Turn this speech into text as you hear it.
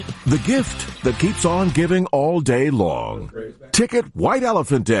The gift that keeps on giving all day long. Ticket White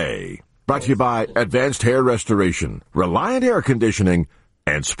Elephant Day. Brought to you by Advanced Hair Restoration, Reliant Air Conditioning,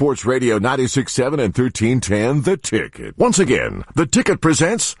 and Sports Radio 96.7 and 1310 The Ticket. Once again, The Ticket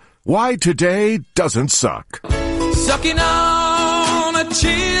presents Why Today Doesn't Suck. Sucking on a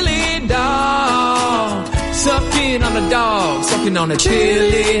chili dog. Sucking on a dog. Sucking on a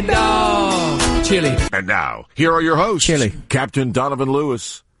chili dog. Chili. And now, here are your hosts, Chili. Captain Donovan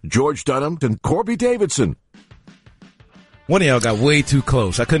Lewis, George Dunham, and Corby Davidson. One of y'all got way too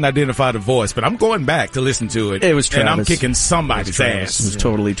close. I couldn't identify the voice, but I'm going back to listen to it. It was Travis. And I'm kicking somebody's ass. It was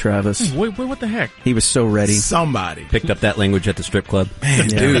totally Travis. Wait, what the heck? He was so ready. Somebody. Picked up that language at the strip club. Man,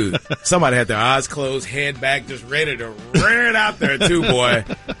 dude. Somebody had their eyes closed, head back, just ready to run out there too, boy.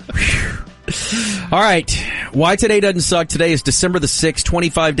 All right. Why Today Doesn't Suck. Today is December the 6th,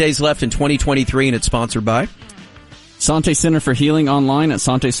 25 days left in 2023, and it's sponsored by Sante Center for Healing online at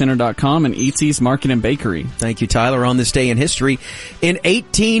santecenter.com and Eatsy's Market and Bakery. Thank you, Tyler. On this day in history, in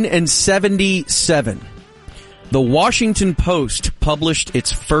 1877, the Washington Post published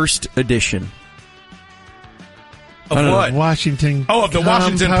its first edition. Of what? Washington. Oh, of the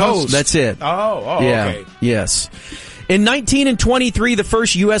Washington Post. That's it. Oh, yeah. Okay. Yes. In 1923, the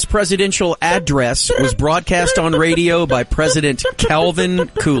first U.S. presidential address was broadcast on radio by President Calvin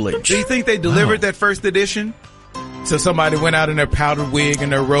Coolidge. Do you think they delivered that first edition? So somebody went out in their powdered wig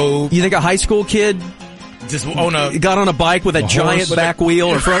and their robe. You think a high school kid Just on a got on a bike with a giant back wheel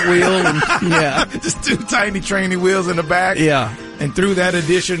or front wheel? And, yeah. Just two tiny training wheels in the back. Yeah. And threw that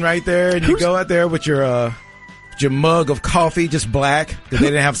edition right there, and you go out there with your mug of coffee, just black, because they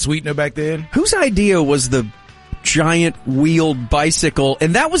didn't have sweetener back then. Whose idea was the giant wheeled bicycle?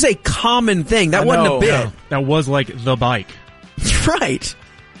 And that was a common thing. That wasn't a bit. Yeah, that was like the bike. Right.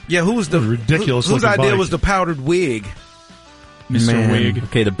 Yeah, who was the ridiculous whose looking idea bike. was the powdered wig? Mr. Man. Wig.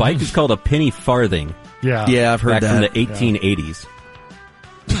 Okay, the bike is called a penny farthing. Yeah. Yeah, I've heard Back from that. the 1880s.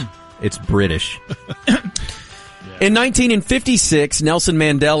 It's British. In 1956, Nelson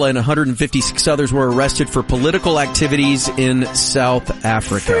Mandela and 156 others were arrested for political activities in South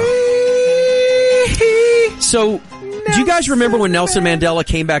Africa. So, do you guys remember when Nelson Mandela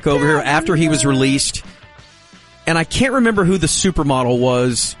came back over here after he was released? And I can't remember who the supermodel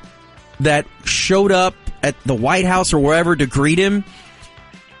was that showed up at the White House or wherever to greet him.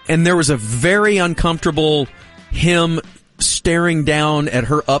 And there was a very uncomfortable him staring down at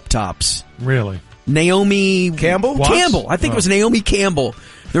her up tops. Really? Naomi Campbell? Campbell. I think it was Naomi Campbell.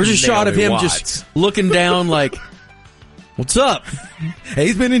 There was a shot of him just looking down like, what's up? Hey,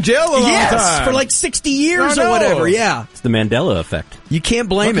 he's been in jail a long time. For like 60 years I or know. whatever. Yeah. It's the Mandela effect. You can't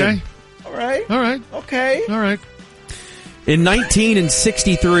blame him. All right. All right. Okay. All right. In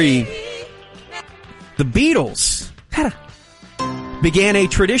 1963, the Beatles began a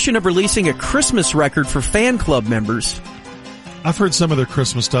tradition of releasing a Christmas record for fan club members. I've heard some of their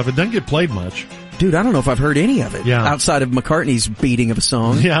Christmas stuff. It doesn't get played much. Dude, I don't know if I've heard any of it. Yeah. Outside of McCartney's beating of a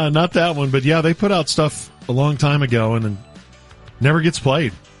song. Yeah, not that one. But yeah, they put out stuff a long time ago and then never gets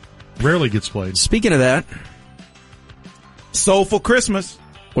played. Rarely gets played. Speaking of that, Soulful Christmas.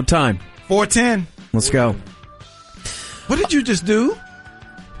 what time? 4:10. Let's go. What did you just do?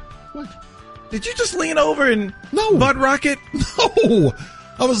 What? Did you just lean over and No. butt rocket? No!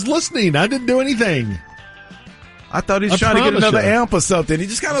 I was listening. I didn't do anything. I thought he was I trying to get promise another you. amp or something. He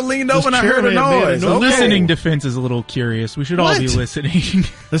just kind of leaned This over and I chair heard a may have made a noise. noise. Okay. Listening defense is a little curious. We should all be What? listening.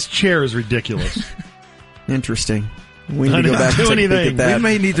 This chair is ridiculous. Interesting. We need I to go didn't back do and take a peek anything. at that. We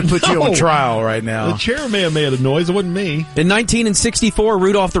may need to put you No. on trial right The now. chair may have made a noise. It wasn't me. In 1964,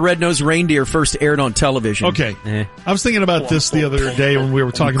 Rudolph the Red-Nosed Reindeer first aired on television. Okay. I was thinking about this the other day when we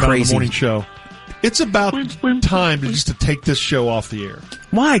were talking about it on the Crazy. morning show. It's about time to take this show off the air.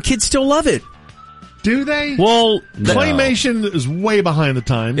 Why? Kids still love it. Do they? Well, Claymation is way behind the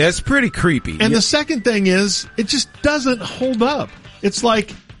times. Yeah, it's pretty creepy. And the second thing is, it just doesn't hold up. It's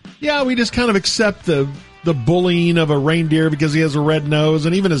like, yeah, we just kind of accept the bullying of a reindeer because he has a red nose,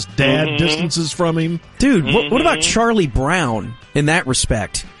 and even his dad distances from him. dude, what about Charlie Brown in that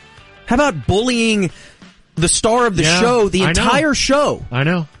respect? How about bullying the star of the Yeah, show, the I know. entire show? I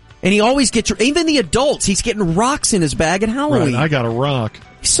know. And he always gets, even the adults, he's getting rocks in his bag at Halloween. Right, I got a rock.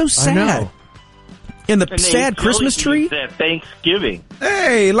 He's so sad. I know. And the And they sad Christmas really tree? use that Thanksgiving.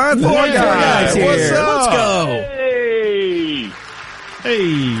 Hey, line 4 Line four guys. guys What's here. up? Let's go. Hey!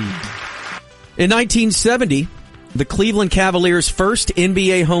 Hey. In 1970, the Cleveland Cavaliers' first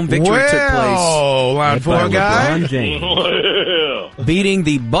NBA home victory took place, Well, line Led 4 by guy. LeBron James. beating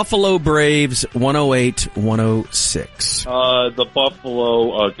the Buffalo Braves 108-106. The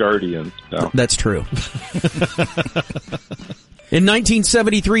Buffalo Guardians. No. That's true. In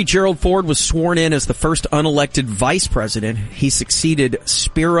 1973, Gerald Ford was sworn in as the first unelected vice president. He succeeded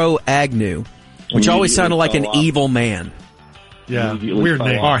Spiro Agnew, which always sounded like an evil man. Yeah, weird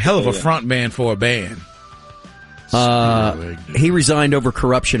name. Or a hell of a front man for a band. He resigned over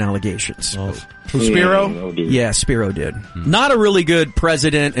corruption allegations. Who, Spiro? Yeah, Spiro did. Not a really good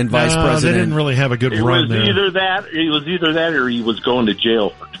president and vice president. They didn't really have a good run there. It was either that or he was going to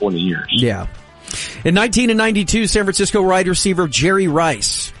jail for 20 years. Yeah. In 1992, San Francisco wide receiver Jerry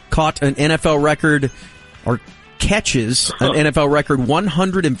Rice caught an NFL record, or catches an NFL record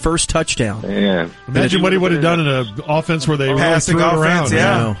 101st touchdown. Man. Imagine what he would have done in an offense where they really Passing threw it offense,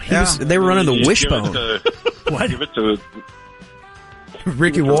 around. yeah. They were running the wishbone. Give it to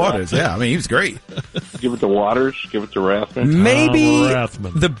Ricky Waters. Yeah, I mean, he was great. Give it to Waters. Give it to Rathman. Maybe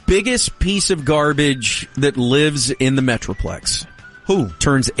Rathman. the biggest piece of garbage that lives in the Metroplex. Who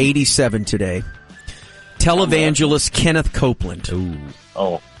turns 87 today? Televangelist Kenneth Copeland.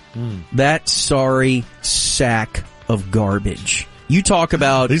 Oh. That sorry sack of garbage. You talk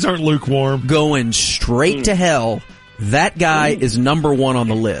about These aren't lukewarm. going straight to hell. That guy is number one on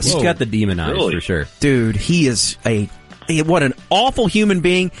the list. He's got the demon eyes Really? for sure. Dude, he is what an awful human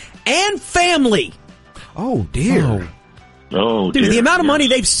being and family. Oh, dear. Oh, Dude, dear. the amount of money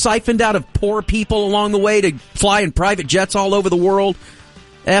they've siphoned out of poor people along the way to fly in private jets all over the world.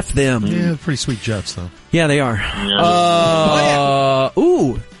 F them. Yeah, pretty sweet jets, though. Yeah, they are.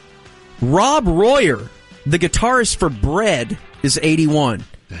 Rob Royer, the guitarist for Bread, is 81.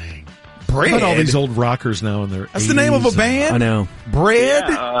 Dang. Bread? Look at all these old rockers now in their That's the name of a 80s. band? I know.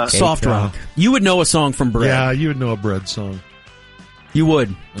 Bread? Soft rock. You would know a song from Bread. Yeah, you would know a Bread song. You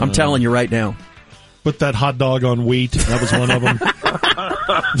would. I'm telling you right now. Put that hot dog on wheat. That was one of them.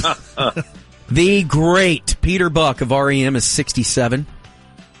 The great Peter Buck of REM is 67.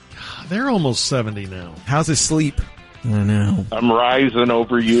 They're almost 70 now. How's his sleep? I know. I'm rising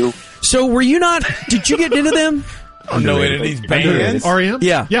over you. So were you not, did you get into them? I don't know any of these bands. REM?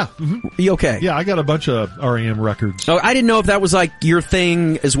 Yeah. Yeah. Mhm. You okay? Yeah, I got a bunch of REM records. So I didn't know if that was like your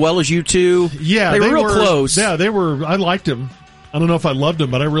thing as well as you two. Yeah, They were real close. Yeah, they were. I liked them. I don't know if I loved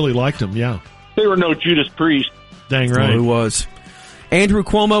them, but I really liked them. Yeah. They were no Judas Priest. Dang Oh, right. it was. Andrew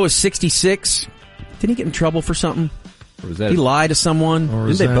Cuomo is 66. Didn't he get in trouble for something? Or was that He lied to someone. Or Didn't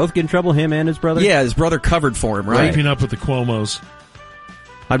is they that both get in trouble, him and his brother? Yeah, his brother covered for him, right? keeping up with the Cuomos?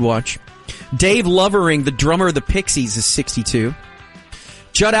 I'd watch. Dave Lovering, the drummer of the Pixies, is 62.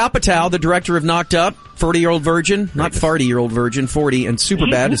 Judd Apatow, the director of Knocked Up, 40-year-old virgin, not 40-year-old virgin, 40, and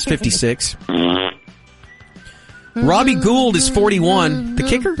Superbad is 56. Robbie Gould is 41. The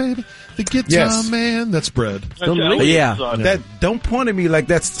kicker? Baby, the guitar Yes. man. That's Bread. Yeah. That don't point at me like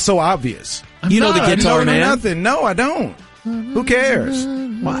that's so obvious. You know the not. guitar don't know man. nothing. No, I don't. Who cares?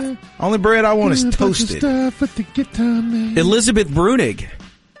 Why? Only bread I want is toasted. Stuff with the guitar man. Elizabeth Brunig,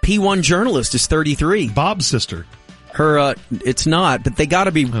 P1 journalist, is 33. Bob's sister. Her, it's not, but they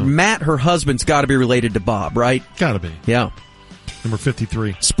gotta be, Matt, her husband's gotta be related to Bob, right? Gotta be. Yeah. Number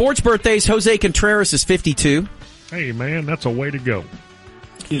 53. Sports birthdays, Jose Contreras is 52. Hey, man, that's a way to go.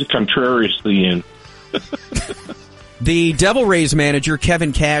 He's contrariously in. The Devil Rays manager,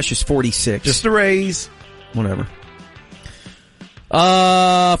 Kevin Cash, is 46. Just a raise. Whatever.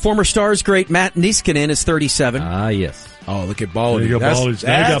 Former Stars great Matt Niskanen is 37. Ah, yes. Oh, look at Baldy. There you go, Baldy's.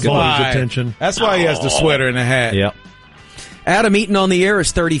 Now you got Baldy's attention. That's why he has the sweater and the hat. Yep. Adam Eaton on the air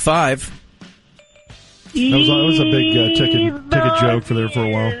is 35. That was a big ticket joke for a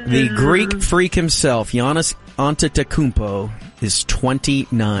while. The Greek freak himself, Giannis Antetokounmpo, is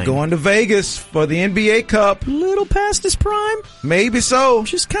 29. Going to Vegas for the NBA Cup. Little past his prime. Maybe so.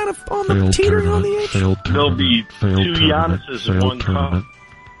 Just kind of on the teetering on the edge. There'll be two Giannis's in one cup.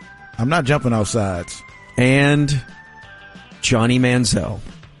 I'm not jumping off sides. And Johnny Manziel,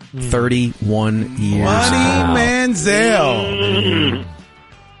 31 years Money old. Manziel.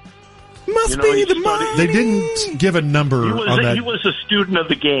 Must be he the studied- money. They didn't give a number on that. He was a student of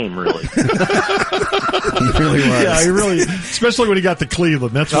the game, really. He really was. Yeah, he really, especially when he got to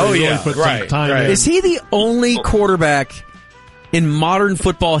Cleveland. That's where he really put some time in. Is he the only quarterback in modern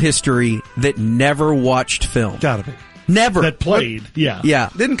football history that never watched film? Gotta be. Never. That played, yeah. Yeah.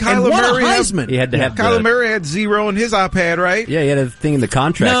 Didn't And Kyler won a Murray have- Heisman. He had to have Kyler Murray had 0 on his iPad, right? Yeah, he had a thing in the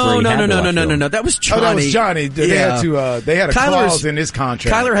contract where No, he no, had no, to no, watch no, no, film. no. That was Johnny. Oh, that was Johnny. They had to. They had a clause in his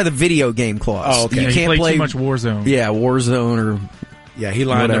contract. Kyler had a video game clause. Oh, okay. You He can't play too much Warzone. Yeah, Warzone or Yeah, he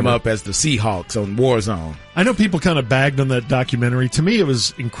lined them Whatever. up as the Seahawks on Warzone. I know people kind of bagged on that documentary. To me, it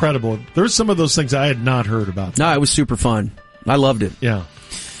was incredible. There's some of those things I had not heard about. No, it was super fun. I loved it. Yeah.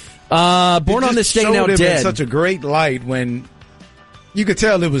 Born It on just This Day showed Now him in Dead. such a great light when you could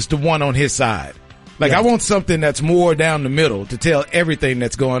tell it was the one on his side. Like, I want something that's more down the middle to tell everything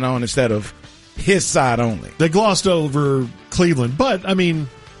that's going on instead of his side only. They glossed over Cleveland, but, I mean,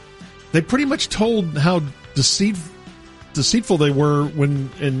 they pretty much told how deceitful they were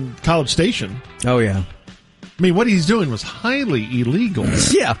when in College Station. Oh, yeah. I mean, what he's doing was highly illegal.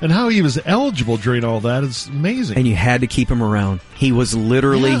 Yeah. And how he was eligible during all that is amazing. And you had to keep him around. He was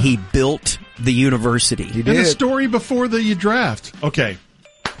literally, he built the university. And the story before the draft. Okay.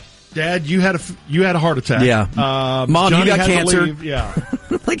 Dad, you had a heart attack. Yeah. Mom, Johnny you got had to cancer. leave. Yeah.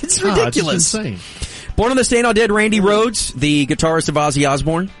 Like, it's God, ridiculous. it's insane. Born on this day now dead Randy Rhoads, the guitarist of Ozzy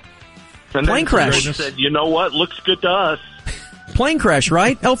Osbourne. And Plane crash. He said, you know what? Looks good to us. Plane crash,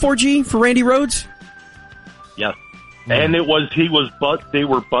 right? L4G for Randy Rhoads? Yes. And they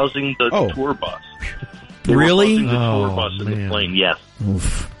were buzzing the tour bus. They Really? were buzzing the tour bus in the plane, yes.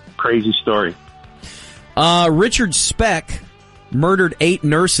 Oof. Crazy story. Richard Speck murdered 8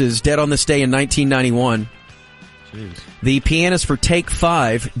 nurses, dead on this day in 1991. Jeez. The pianist for Take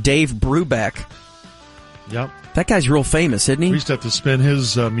 5, Dave Brubeck. Yep. That guy's real famous, isn't he? We used to have to spin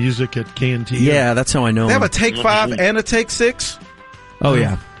his music at KNT. Yeah, that's how I know They him. have a Take 5 and a Take 6? Oh,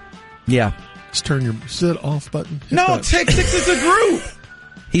 yeah. Yeah. Just turn your sit off button. Hit No, that. Take 6 is a group.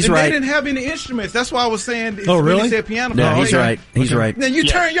 He's and right. They didn't have any instruments. That's why I was saying. Oh, really? When he said piano. No, he's right. He's right. Then you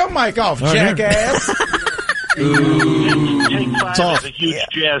turn your mic off, jackass. Take 5 is a huge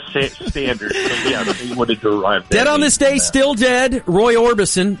jazz standard. So, yeah, they would have derived that. Dead on this day, still dead, Roy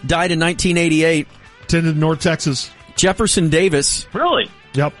Orbison, died in 1988. Attended North Texas. Jefferson Davis, Really?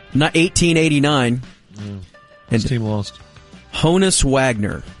 Yep. 1889. His team lost. Honus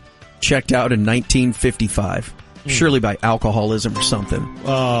Wagner, checked out in 1955. Surely by alcoholism or something.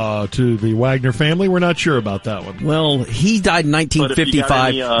 To the Wagner family, we're not sure about that one. Well, he died in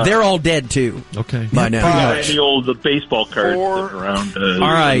 1955. Any, They're all dead, too. Okay. By now. Any old baseball cards sitting around.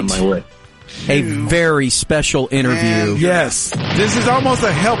 All right. My way. A very special interview. Yes. This is almost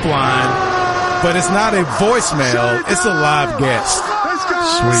a helpline, but it's not a voicemail. It's a live guest.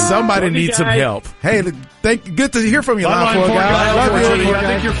 Sweet. Somebody needs some help. Hey, good to hear from you, Line Line 4 4 guy. guy. Love you. I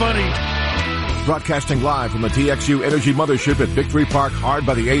think you're funny. Broadcasting live from the TXU Energy Mothership at Victory Park, hard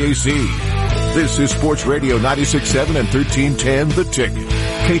by the AAC. This is Sports Radio 96.7 and 1310 The Ticket.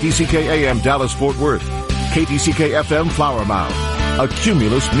 KTCK AM Dallas Fort Worth. KTCK FM Flower Mound. A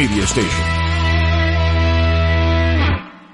Cumulus media station.